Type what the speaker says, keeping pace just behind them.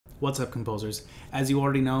What's up, composers? As you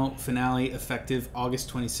already know, Finale, effective August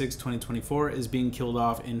 26, 2024, is being killed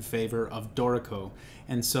off in favor of Dorico.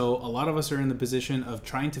 And so a lot of us are in the position of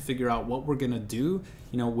trying to figure out what we're going to do,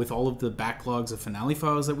 with all of the backlogs of Finale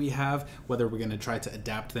files that we have, whether we're going to try to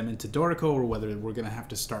adapt them into Dorico or whether we're going to have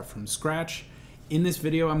to start from scratch. In this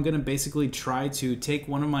video, I'm going to basically try to take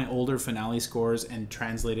one of my older Finale scores and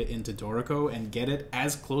translate it into Dorico and get it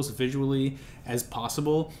as close visually as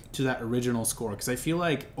possible to that original score. Because I feel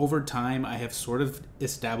like over time, I have sort of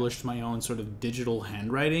established my own sort of digital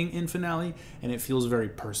handwriting in Finale, and it feels very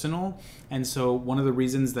personal. And so one of the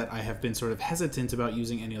reasons that I have been sort of hesitant about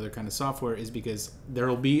using any other kind of software is because there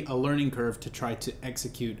will be a learning curve to try to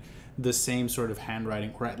execute the same sort of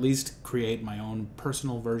handwriting, or at least create my own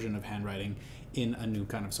personal version of handwriting in a new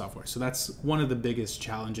kind of software. So that's one of the biggest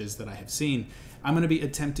challenges that I have seen. I'm going to be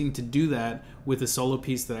attempting to do that with a solo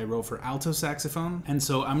piece that I wrote for alto saxophone. And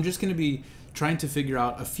so I'm just going to be trying to figure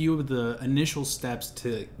out a few of the initial steps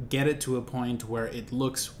to get it to a point where it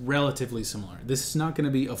looks relatively similar. This is not going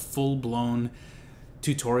to be a full-blown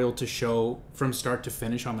tutorial to show from start to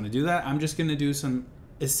finish how I'm going to do that. I'm just going to do some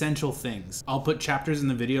essential things. I'll put chapters in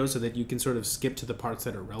the video so that you can sort of skip to the parts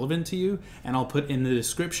that are relevant to you, and I'll put in the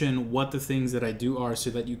description what the things that I do are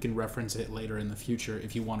so that you can reference it later in the future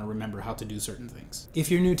if you want to remember how to do certain things.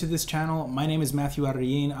 If you're new to this channel, my name is Mathew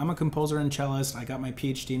Arrellín. I'm a composer and cellist. I got my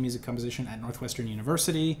PhD in music composition at Northwestern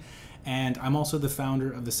University, and I'm also the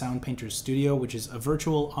founder of the Sound Painters Studio, which is a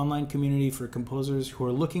virtual online community for composers who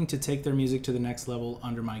are looking to take their music to the next level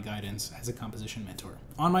under my guidance as a composition mentor.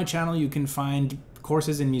 On my channel, you can find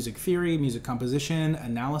courses in music theory, music composition,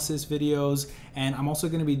 analysis videos, and I'm also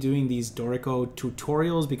going to be doing these Dorico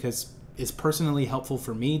tutorials because it's personally helpful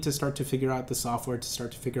for me to start to figure out the software, to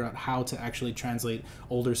start to figure out how to actually translate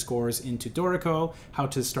older scores into Dorico, how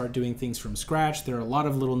to start doing things from scratch. There are a lot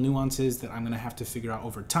of little nuances that I'm going to have to figure out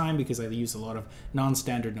over time because I use a lot of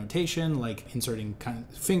non-standard notation, like inserting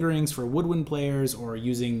fingerings for woodwind players or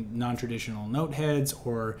using non-traditional note heads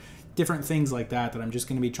or different things like that I'm just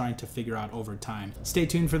going to be trying to figure out over time. Stay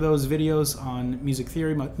tuned for those videos on music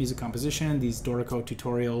theory, music composition, these Dorico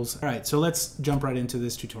tutorials. All right, so let's jump right into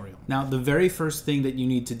this tutorial. Now, the very first thing that you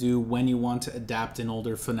need to do when you want to adapt an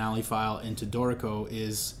older Finale file into Dorico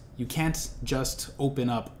is you can't just open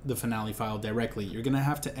up the Finale file directly. You're going to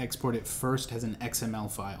have to export it first as an XML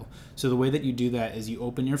file. So the way that you do that is you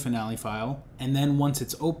open your Finale file, and then once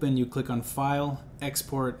it's open, you click on File,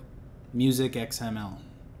 Export, Music XML.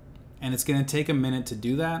 And it's going to take a minute to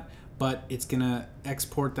do that, but it's going to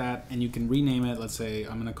export that and you can rename it. Let's say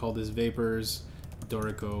I'm going to call this Vapors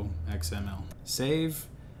Dorico XML. Save.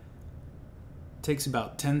 Takes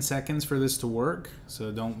about 10 seconds for this to work,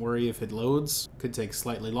 so don't worry if it loads. Could take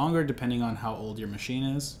slightly longer depending on how old your machine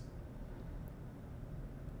is.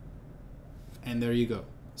 And there you go.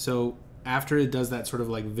 So after it does that sort of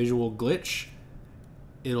like visual glitch,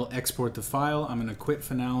 it'll export the file. I'm going to quit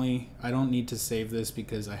Finale. I don't need to save this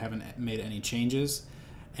because I haven't made any changes.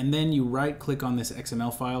 And then you right click on this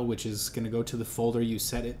XML file, which is going to go to the folder you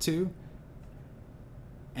set it to.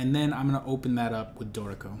 And then I'm going to open that up with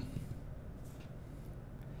Dorico.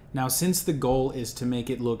 Now, since the goal is to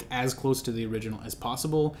make it look as close to the original as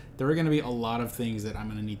possible, there are going to be a lot of things that I'm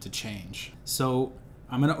going to need to change. So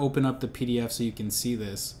I'm going to open up the PDF so you can see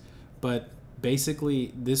this. But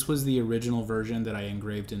basically, this was the original version that I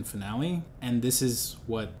engraved in Finale, and this is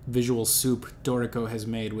what Visual Soup Dorico has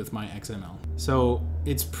made with my XML. So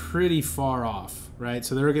it's pretty far off, right?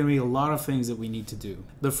 So there are going to be a lot of things that we need to do.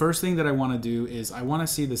 The first thing that I want to do is I want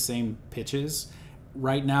to see the same pitches.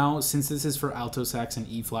 Right now, since this is for alto sax and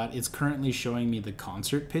E flat, it's currently showing me the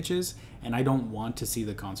concert pitches, and I don't want to see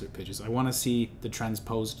the concert pitches. I want to see the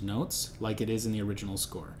transposed notes like it is in the original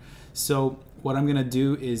score. So what I'm going to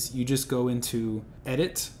do is you just go into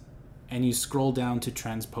Edit and you scroll down to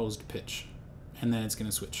Transposed Pitch, and then it's going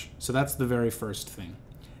to switch. So that's the very first thing.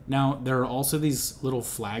 Now, there are also these little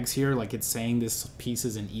flags here, like it's saying this piece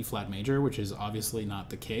is in E flat major, which is obviously not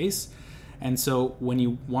the case. And so when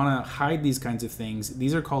you want to hide these kinds of things,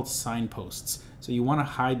 these are called signposts. So you want to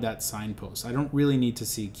hide that signpost. I don't really need to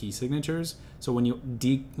see key signatures. So when you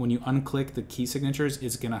unclick the key signatures,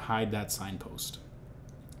 it's going to hide that signpost.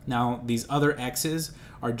 Now, these other X's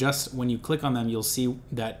are just, when you click on them, you'll see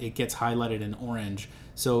that it gets highlighted in orange.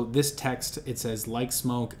 So this text, it says, like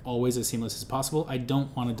smoke, always as seamless as possible. I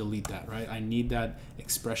don't want to delete that, right? I need that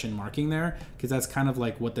expression marking there because that's kind of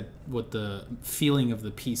like what the feeling of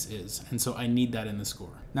the piece is. And so I need that in the score.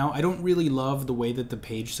 Now, I don't really love the way that the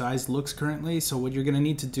page size looks currently. So what you're going to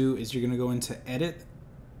need to do is you're going to go into Edit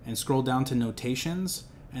and scroll down to Notations.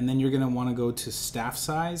 And then you're going to want to go to Staff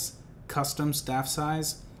Size, Custom Staff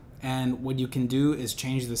Size. And what you can do is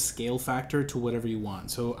change the scale factor to whatever you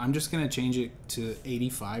want. So I'm just going to change it to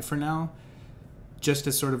 85 for now, just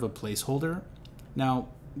as sort of a placeholder. Now,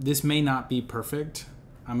 this may not be perfect.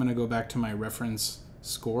 I'm going to go back to my reference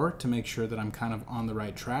score to make sure that I'm kind of on the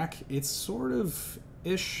right track. It's sort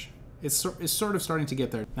of-ish. It's sort of starting to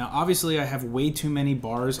get there. Now, obviously, I have way too many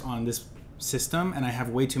bars on this system, and I have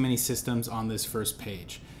way too many systems on this first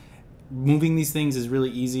page. Moving these things is really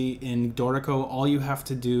easy. In Dorico, all you have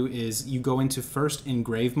to do is you go into first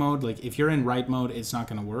engrave mode. Like if you're in write mode, it's not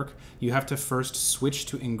gonna work. You have to first switch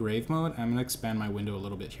to engrave mode. I'm gonna expand my window a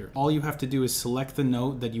little bit here. All you have to do is select the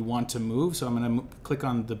note that you want to move. So I'm gonna click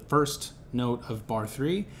on the first note of bar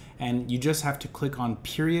 3, and you just have to click on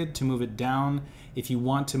period to move it down. If you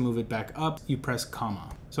want to move it back up, you press comma.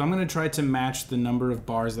 So I'm gonna try to match the number of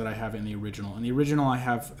bars that I have in the original. In the original, I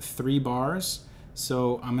have 3 bars.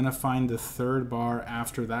 So I'm gonna find the third bar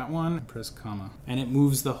after that one, press comma, and it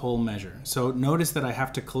moves the whole measure. So notice that I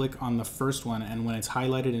have to click on the first one, and when it's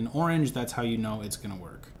highlighted in orange, that's how you know it's gonna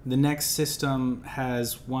work. The next system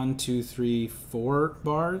has 1, 2, 3, 4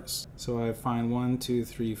 bars. So I find 1, 2,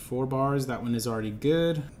 3, 4 bars. That one is already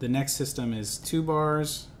good. The next system is 2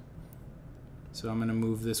 bars. So I'm gonna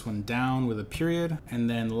move this one down with a period. And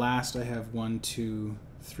then last I have 1, 2,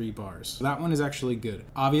 3 bars. That one is actually good.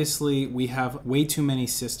 Obviously, we have way too many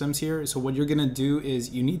systems here. So what you're gonna do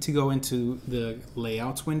is you need to go into the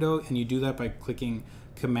layouts window, and you do that by clicking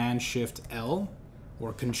Command-Shift-L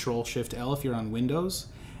or Control-Shift-L if you're on Windows.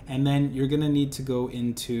 And then you're gonna need to go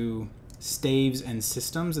into staves and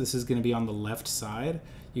systems. This is gonna be on the left side.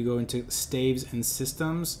 You go into staves and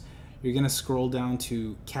systems. You're gonna scroll down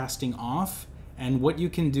to casting off. And what you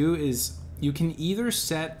can do is you can either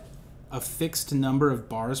set a fixed number of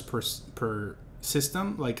bars per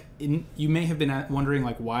system. Like you may have been wondering,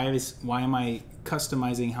 like, why am I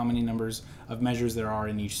customizing how many numbers of measures there are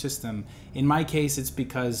in each system? In my case, it's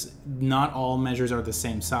because not all measures are the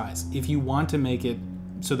same size. If you want to make it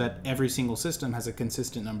so that every single system has a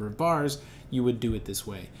consistent number of bars, you would do it this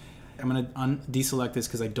way. I'm gonna deselect this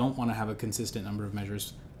because I don't want to have a consistent number of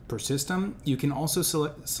measures per system. You can also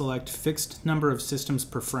select fixed number of systems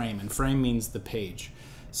per frame, and frame means the page.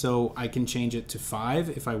 So I can change it to 5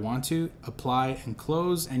 if I want to, apply and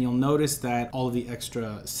close, and you'll notice that all of the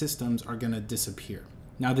extra systems are gonna disappear.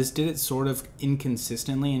 Now this did it sort of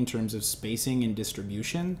inconsistently in terms of spacing and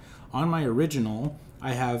distribution. On my original,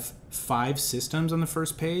 I have 5 systems on the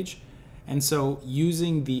first page, and so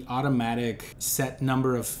using the automatic set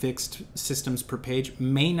number of fixed systems per page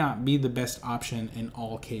may not be the best option in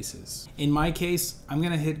all cases. In my case, I'm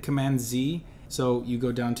gonna hit Command-Z, so you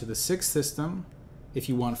go down to the 6th system. If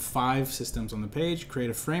you want 5 systems on the page, create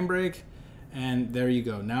a frame break, and there you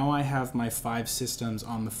go. Now I have my 5 systems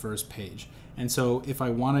on the first page. And so if I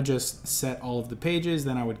want to just set all of the pages,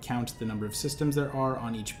 then I would count the number of systems there are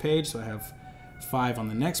on each page. So I have 5 on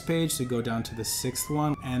the next page, so go down to the 6th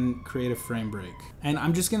one and create a frame break. And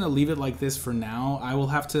I'm just gonna leave it like this for now. I will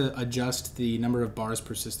have to adjust the number of bars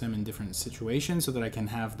per system in different situations so that I can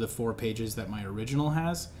have the 4 pages that my original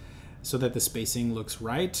has, so that the spacing looks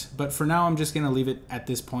right. But for now, I'm just gonna leave it at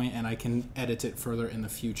this point, and I can edit it further in the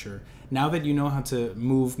future. Now that you know how to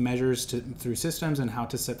move measures through systems and how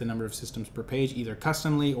to set the number of systems per page, either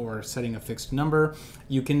customly or setting a fixed number,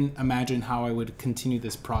 you can imagine how I would continue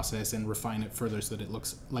this process and refine it further so that it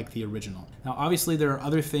looks like the original. Now, obviously, there are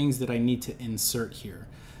other things that I need to insert here.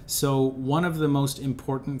 So one of the most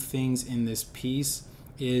important things in this piece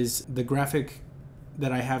is the graphic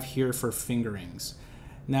that I have here for fingerings.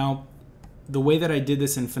 Now, the way that I did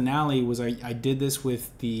this in Finale was I did this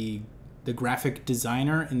with the graphic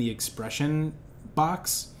designer in the expression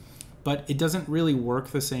box, but it doesn't really work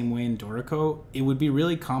the same way in Dorico. It would be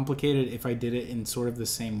really complicated if I did it in sort of the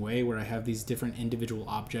same way, where I have these different individual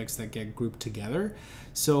objects that get grouped together.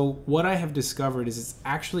 So what I have discovered is it's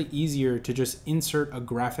actually easier to just insert a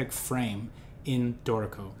graphic frame in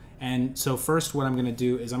Dorico. And so first what I'm gonna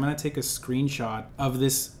do is I'm gonna take a screenshot of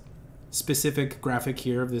this specific graphic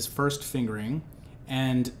here of this first fingering,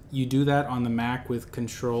 and you do that on the Mac with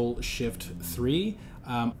Control-Shift-3,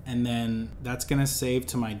 and then that's gonna save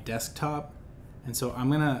to my desktop. And so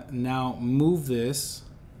I'm gonna now move this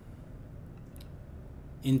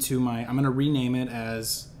into my, I'm gonna rename it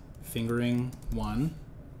as fingering 1,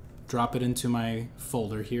 drop it into my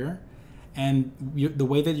folder here, and the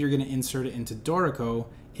way that you're gonna insert it into Dorico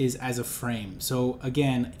is as a frame. So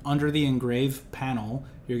again, under the engrave panel,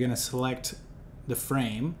 you're gonna select the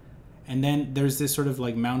frame, and then there's this sort of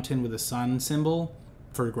like mountain with a sun symbol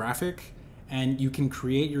for graphic, and you can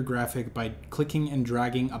create your graphic by clicking and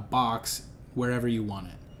dragging a box wherever you want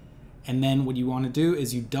it. And then what you want to do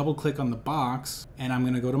is you double click on the box, and I'm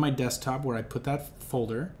going to go to my desktop where I put that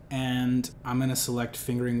folder, and I'm going to select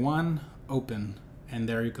fingering 1, open, and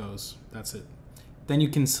there it goes. That's it. Then you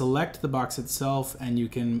can select the box itself, and you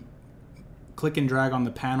can click and drag on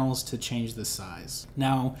the panels to change the size.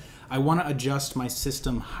 Now, I want to adjust my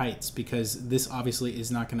system heights because this obviously is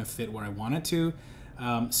not going to fit where I want it to.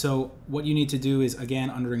 So what you need to do is, again,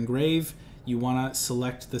 under engrave, you want to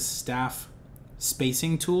select the staff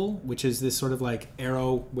spacing tool, which is this sort of like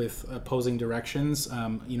arrow with opposing directions,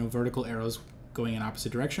 vertical arrows going in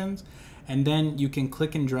opposite directions. And then you can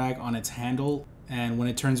click and drag on its handle, and when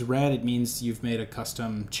it turns red, it means you've made a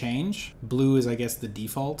custom change. Blue is, I guess, the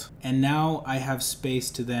default. And now I have space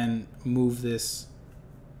to then move this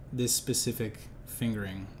specific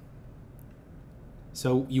fingering.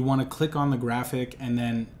 So you want to click on the graphic, and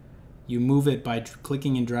then you move it by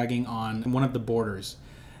clicking and dragging on one of the borders.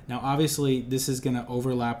 Now, obviously, this is going to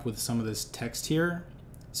overlap with some of this text here.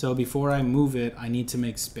 So before I move it, I need to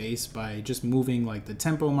make space by just moving like the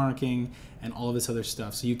tempo marking and all of this other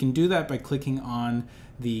stuff. So you can do that by clicking on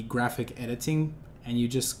the graphic editing, and you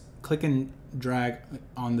just click and drag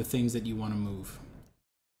on the things that you want to move.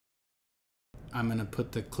 I'm going to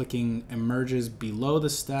put the clicking emerges below the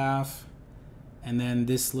staff. And then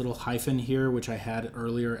this little hyphen here, which I had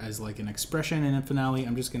earlier as like an expression in Finale,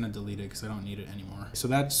 I'm just going to delete it because I don't need it anymore. So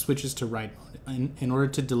that switches to write mode. In order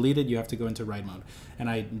to delete it, you have to go into write mode. And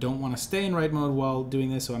I don't want to stay in write mode while doing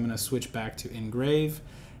this, so I'm going to switch back to engrave.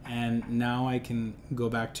 And now I can go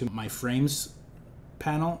back to my frames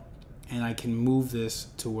panel, and I can move this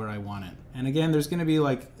to where I want it. And again, there's going to be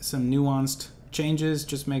like some nuanced changes.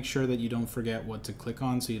 Just make sure that you don't forget what to click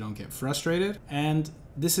on so you don't get frustrated. And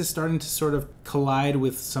this is starting to sort of collide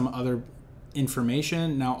with some other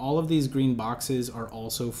information. Now, all of these green boxes are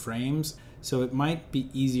also frames, so it might be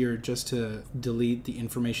easier just to delete the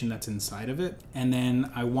information that's inside of it. And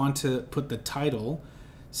then I want to put the title,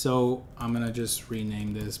 so I'm gonna just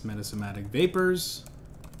rename this Metasomatic Vapors,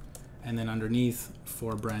 and then underneath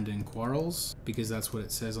for Brandon Quarles, because that's what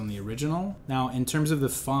it says on the original. Now, in terms of the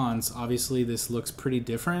fonts, obviously this looks pretty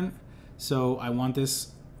different, so I want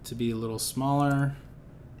this to be a little smaller,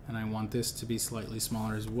 and I want this to be slightly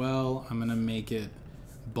smaller as well. I'm gonna make it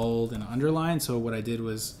bold and underline. So what I did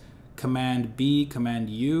was Command B, Command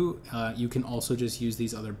U. You can also just use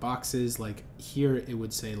these other boxes. Like here, it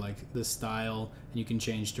would say like the style, and you can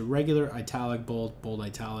change to regular, italic, bold, bold,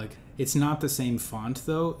 italic. It's not the same font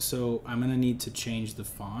though, so I'm gonna need to change the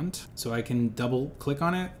font. So I can double click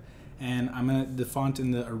on it, and the font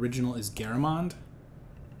in the original is Garamond.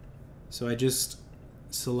 So I just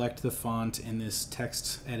select the font in this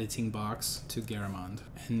text editing box to Garamond,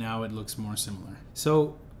 and now it looks more similar.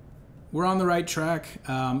 So we're on the right track.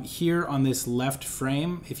 Here on this left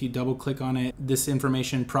frame, if you double click on it, this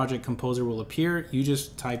information project composer will appear. You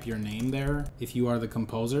just type your name there if you are the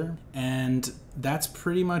composer, and that's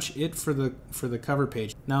pretty much it for the cover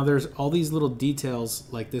page. Now there's all these little details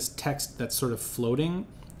like this text that's sort of floating.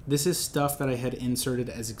 This is stuff that I had inserted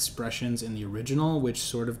as expressions in the original, which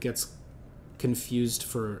sort of gets confused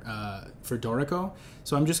for Dorico.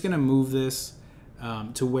 So I'm just gonna move this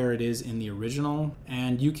to where it is in the original,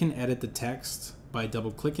 and you can edit the text by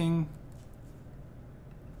double clicking.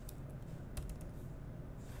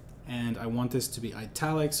 And I want this to be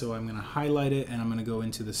italic, so I'm gonna highlight it, and I'm gonna go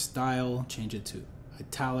into the style, change it to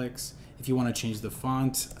italics. If you wanna change the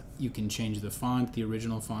font, you can change the font. The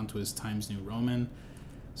original font was Times New Roman,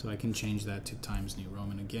 so I can change that to Times New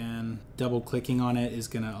Roman again. Double clicking on it is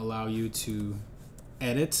gonna allow you to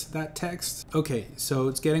edit that text. Okay, so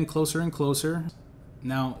it's getting closer and closer.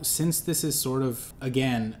 Now, since this is sort of,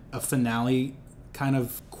 again, a Finale kind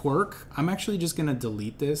of quirk, I'm actually just gonna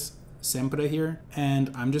delete this sempre here,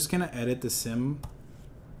 and I'm just gonna edit the sim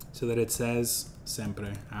so that it says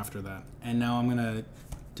sempre after that. And now I'm gonna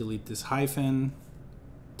delete this hyphen,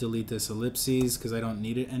 delete this ellipses because I don't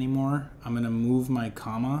need it anymore. I'm gonna move my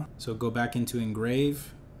comma, so go back into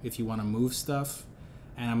engrave if you wanna move stuff,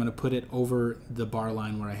 and I'm gonna put it over the bar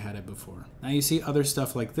line where I had it before. Now you see other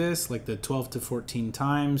stuff like this, like the 12 to 14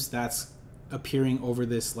 times, that's appearing over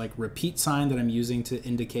this like repeat sign that I'm using to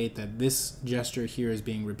indicate that this gesture here is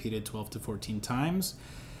being repeated 12 to 14 times.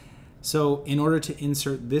 So in order to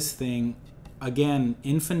insert this thing, again,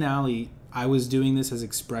 in Finale, I was doing this as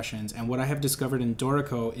expressions, and what I have discovered in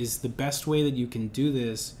Dorico is the best way that you can do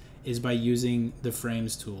this is by using the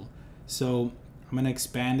frames tool. So I'm gonna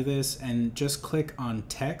expand this and just click on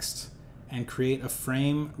text and create a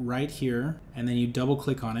frame right here, and then you double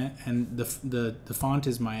click on it, and the font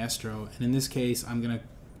is Maestro, and in this case I'm gonna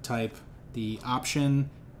type the option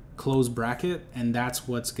close bracket, and that's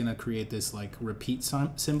what's gonna create this like repeat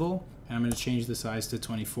symbol. And I'm gonna change the size to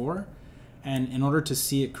 24. And in order to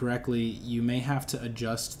see it correctly, you may have to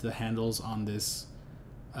adjust the handles on this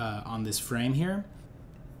frame here.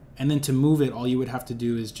 And then to move it, all you would have to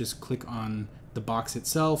do is just click on the box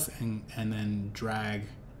itself and then drag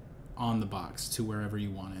on the box to wherever you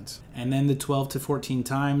want it. And then the 12 to 14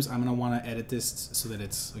 times, I'm gonna wanna edit this so that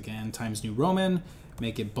it's, again, Times New Roman,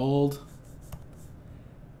 make it bold.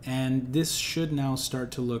 And this should now start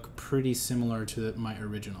to look pretty similar to my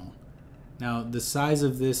original. Now, the size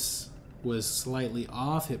of this was slightly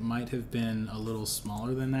off. It might have been a little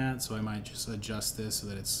smaller than that, so I might just adjust this so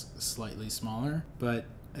that it's slightly smaller. But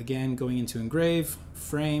again, going into engrave,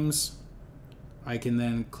 frames, I can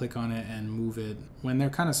then click on it and move it. When they're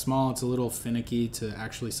kind of small, it's a little finicky to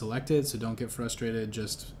actually select it, so don't get frustrated,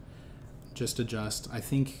 just adjust. I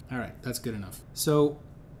think, all right, that's good enough. So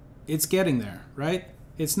it's getting there, right?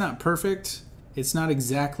 It's not perfect. It's not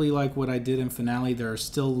exactly like what I did in Finale. There are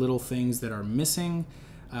still little things that are missing.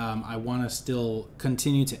 I want to still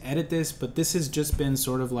continue to edit this, but this has just been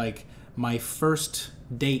sort of like my first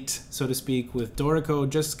date, so to speak, with Dorico,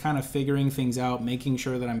 just kind of figuring things out, making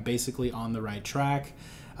sure that I'm basically on the right track,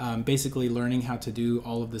 basically learning how to do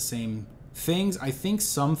all of the same things. I think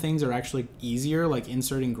some things are actually easier, like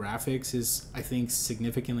inserting graphics is, I think,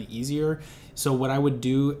 significantly easier. So what I would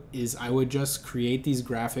do is I would just create these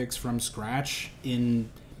graphics from scratch in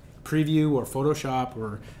Preview or Photoshop,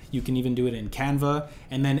 or you can even do it in Canva,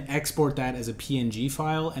 and then export that as a PNG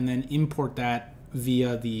file and then import that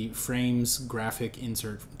via the Frames graphic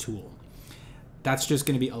insert tool. That's just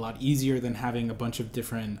going to be a lot easier than having a bunch of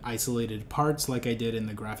different isolated parts like I did in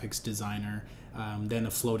the graphics designer, then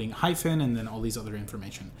a floating hyphen, and then all these other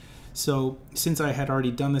information. So since I had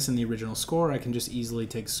already done this in the original score, I can just easily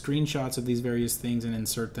take screenshots of these various things and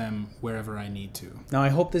insert them wherever I need to. Now, I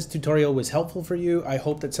hope this tutorial was helpful for you. I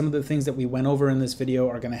hope that some of the things that we went over in this video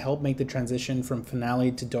are going to help make the transition from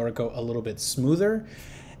Finale to Dorico a little bit smoother.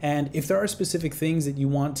 And if there are specific things that you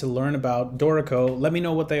want to learn about Dorico, let me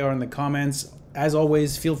know what they are in the comments. As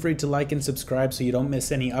always, feel free to like and subscribe so you don't miss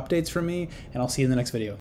any updates from me, and I'll see you in the next video.